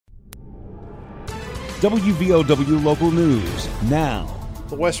WVOW Local News now.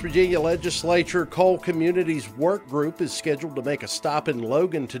 The West Virginia Legislature Coal Communities Work Group is scheduled to make a stop in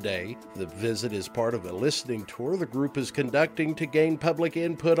Logan today. The visit is part of a listening tour the group is conducting to gain public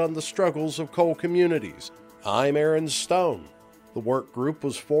input on the struggles of coal communities. I'm Aaron Stone. The work group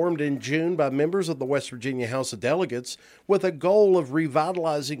was formed in June by members of the West Virginia House of Delegates with a goal of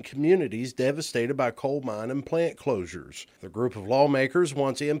revitalizing communities devastated by coal mine and plant closures. The group of lawmakers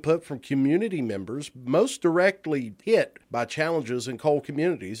wants input from community members most directly hit by challenges in coal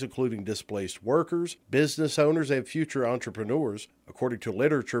communities, including displaced workers, business owners, and future entrepreneurs. According to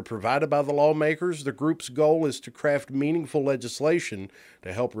literature provided by the lawmakers, the group's goal is to craft meaningful legislation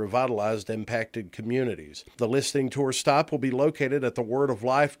to help revitalize impacted communities. The listening tour stop will be located at the Word of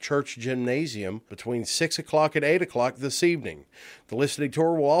Life Church Gymnasium between 6 o'clock and 8 o'clock this evening. The listening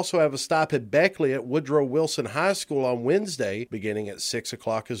tour will also have a stop at Beckley at Woodrow Wilson High School on Wednesday, beginning at 6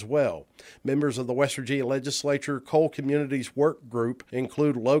 o'clock as well. Members of the West Virginia Legislature Coal Communities Work Group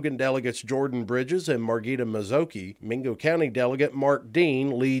include Logan delegates Jordan Bridges and Margita Mazzocchi. Mingo County delegate Mark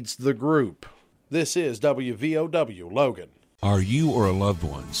Dean leads the group. This is WVOW Logan. Are you or a loved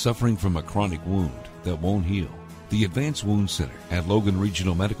one suffering from a chronic wound that won't heal? The Advanced Wound Center at Logan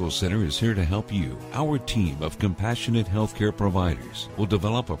Regional Medical Center is here to help you. Our team of compassionate healthcare providers will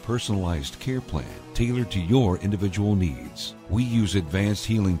develop a personalized care plan tailored to your individual needs. We use advanced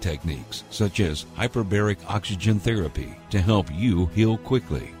healing techniques such as hyperbaric oxygen therapy to help you heal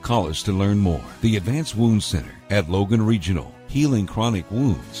quickly. Call us to learn more. The Advanced Wound Center at Logan Regional, healing chronic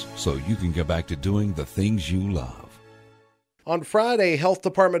wounds so you can get back to doing the things you love. On Friday, Health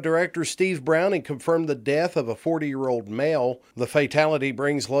Department Director Steve Browning confirmed the death of a 40-year-old male. The fatality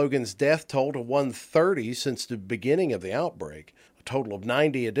brings Logan's death toll to 130 since the beginning of the outbreak. A total of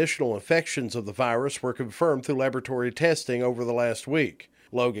 90 additional infections of the virus were confirmed through laboratory testing over the last week.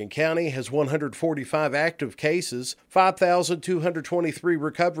 Logan County has 145 active cases, 5,223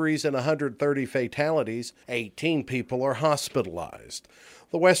 recoveries, and 130 fatalities. 18 people are hospitalized.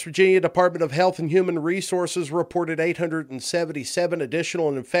 The West Virginia Department of Health and Human Resources reported 877 additional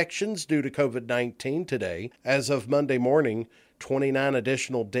infections due to COVID-19 today. As of Monday morning, 29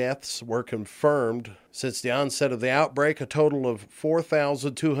 additional deaths were confirmed. Since the onset of the outbreak, a total of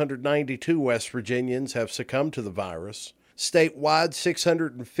 4,292 West Virginians have succumbed to the virus. Statewide,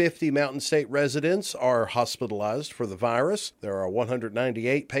 650 Mountain State residents are hospitalized for the virus. There are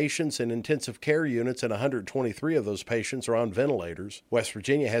 198 patients in intensive care units, and 123 of those patients are on ventilators. West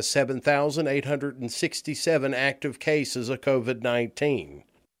Virginia has 7,867 active cases of COVID-19.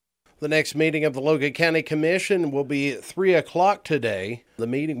 The next meeting of the Logan County Commission will be at 3 o'clock today. The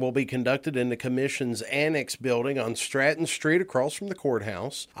meeting will be conducted in the Commission's Annex building on Stratton Street across from the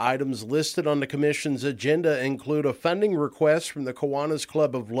courthouse. Items listed on the Commission's agenda include a funding request from the Kiwanis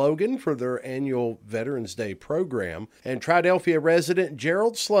Club of Logan for their annual Veterans Day program, and Triadelphia resident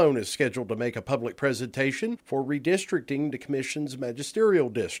Gerald Sloan is scheduled to make a public presentation for redistricting the Commission's magisterial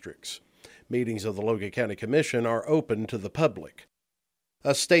districts. Meetings of the Logan County Commission are open to the public.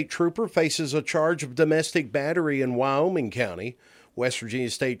 A state trooper faces a charge of domestic battery in Wyoming County. West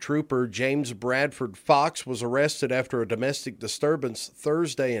Virginia State Trooper James Bradford Fox was arrested after a domestic disturbance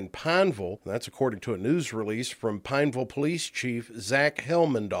Thursday in Pineville. That's according to a news release from Pineville Police Chief Zach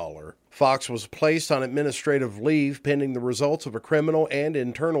Helmendaller. Fox was placed on administrative leave pending the results of a criminal and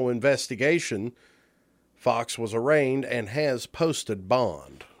internal investigation. Fox was arraigned and has posted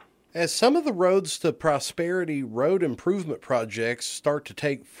bond. As some of the Roads to Prosperity road improvement projects start to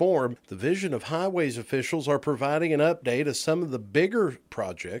take form, the Division of Highways officials are providing an update as some of the bigger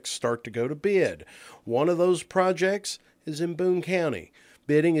projects start to go to bid. One of those projects is in Boone County.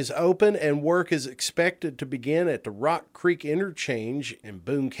 Bidding is open and work is expected to begin at the Rock Creek Interchange in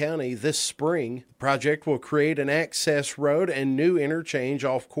Boone County this spring. The project will create an access road and new interchange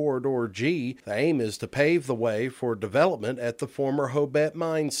off Corridor G. The aim is to pave the way for development at the former Hobet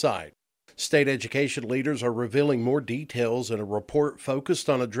mine site. State education leaders are revealing more details in a report focused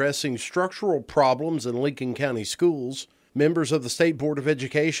on addressing structural problems in Lincoln County schools. Members of the State Board of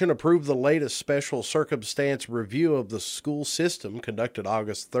Education approved the latest special circumstance review of the school system conducted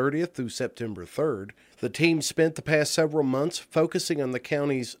August 30th through September 3rd. The team spent the past several months focusing on the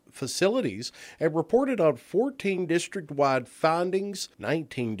county's facilities and reported on 14 district-wide findings,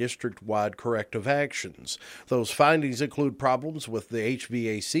 19 district-wide corrective actions. Those findings include problems with the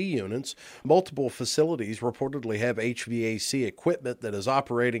HVAC units. Multiple facilities reportedly have HVAC equipment that is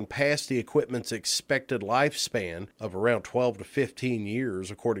operating past the equipment's expected lifespan of around 12 to 15 years,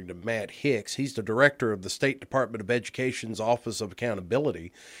 according to Matt Hicks. He's the director of the State Department of Education's Office of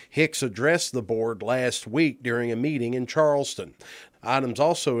Accountability. Hicks addressed the board last last week during a meeting in Charleston. Items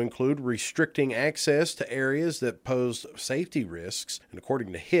also include restricting access to areas that pose safety risks, and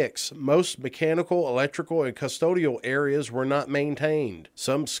according to Hicks, most mechanical, electrical, and custodial areas were not maintained.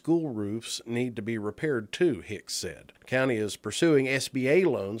 Some school roofs need to be repaired too, Hicks said. The county is pursuing SBA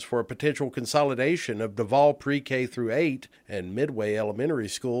loans for a potential consolidation of Duval Pre-K through 8 and Midway Elementary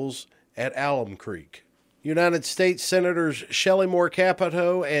Schools at Alum Creek. United States Senators Shelley Moore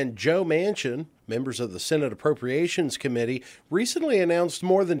Capito and Joe Manchin, members of the Senate Appropriations Committee, recently announced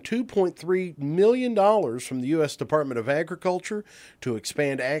more than $2.3 million from the U.S. Department of Agriculture to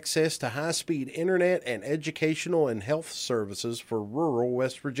expand access to high-speed internet and educational and health services for rural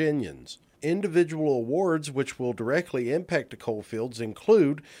West Virginians. Individual awards which will directly impact the coalfields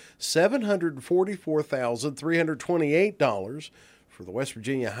include $744,328 for the West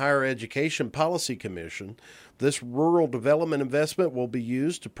Virginia Higher Education Policy Commission. This rural development investment will be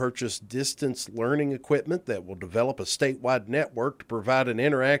used to purchase distance learning equipment that will develop a statewide network to provide an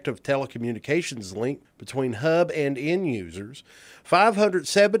interactive telecommunications link between hub and end users.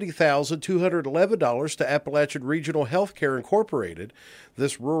 $570,211 to Appalachian Regional Healthcare Incorporated.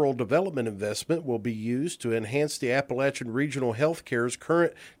 This rural development investment will be used to enhance the Appalachian Regional Healthcare's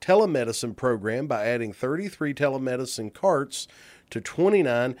current telemedicine program by adding 33 telemedicine carts to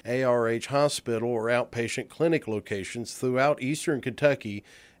 29 ARH hospital or outpatient clinic locations throughout eastern Kentucky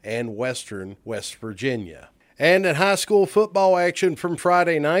and western West Virginia. And in high school football action from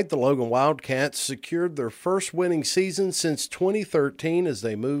Friday night, the Logan Wildcats secured their first winning season since 2013 as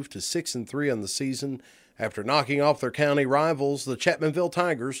they moved to 6-3 on the season after knocking off their county rivals, the Chapmanville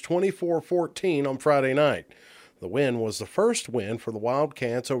Tigers, 24-14 on Friday night. The win was the first win for the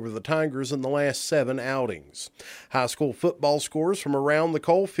Wildcats over the Tigers in the last 7 outings. High school football scores from around the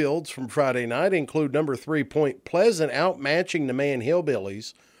coalfields from Friday night include number 3 Point Pleasant outmatching the Man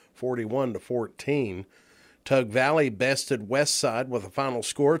Hillbillies 41-14. Tug Valley bested Westside with a final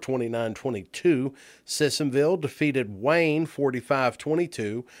score 29-22. Sissonville defeated Wayne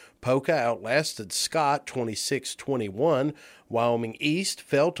 45-22. Polka outlasted Scott 26-21. Wyoming East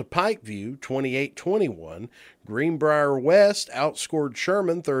fell to Pikeview 28-21. Greenbrier West outscored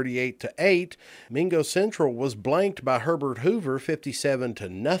Sherman 38-8. Mingo Central was blanked by Herbert Hoover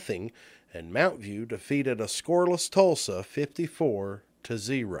 57-0. And Mountview defeated a scoreless Tulsa 54-0.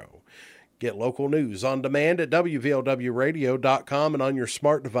 Get local news on demand at WVOWradio.com and on your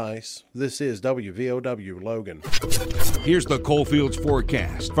smart device. This is WVOW Logan. Here's the Coalfields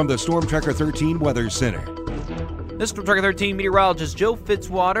forecast from the Storm Tracker 13 Weather Center. This is Storm Tracker 13 meteorologist Joe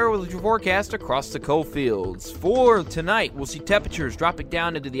Fitzwater with your forecast across the coalfields. For tonight, we'll see temperatures dropping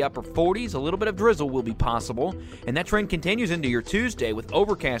down into the upper 40s. A little bit of drizzle will be possible, and that trend continues into your Tuesday with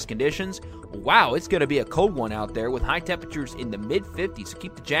overcast conditions. Wow, it's going to be a cold one out there with high temperatures in the mid-50s, so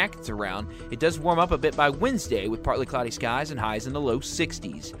keep the jackets around. It does warm up a bit by Wednesday with partly cloudy skies and highs in the low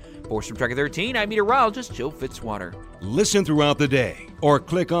 60s. For Storm Tracker 13, I'm meteorologist Joe Fitzwater. Listen throughout the day or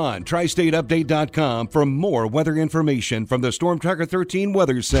click on tristateupdate.com for more weather information from the Storm Tracker 13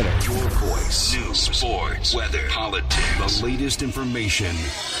 Weather Center. Your voice. News, sports, weather, politics. The latest information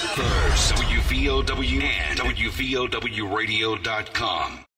first. WVOW and WVOWradio.com.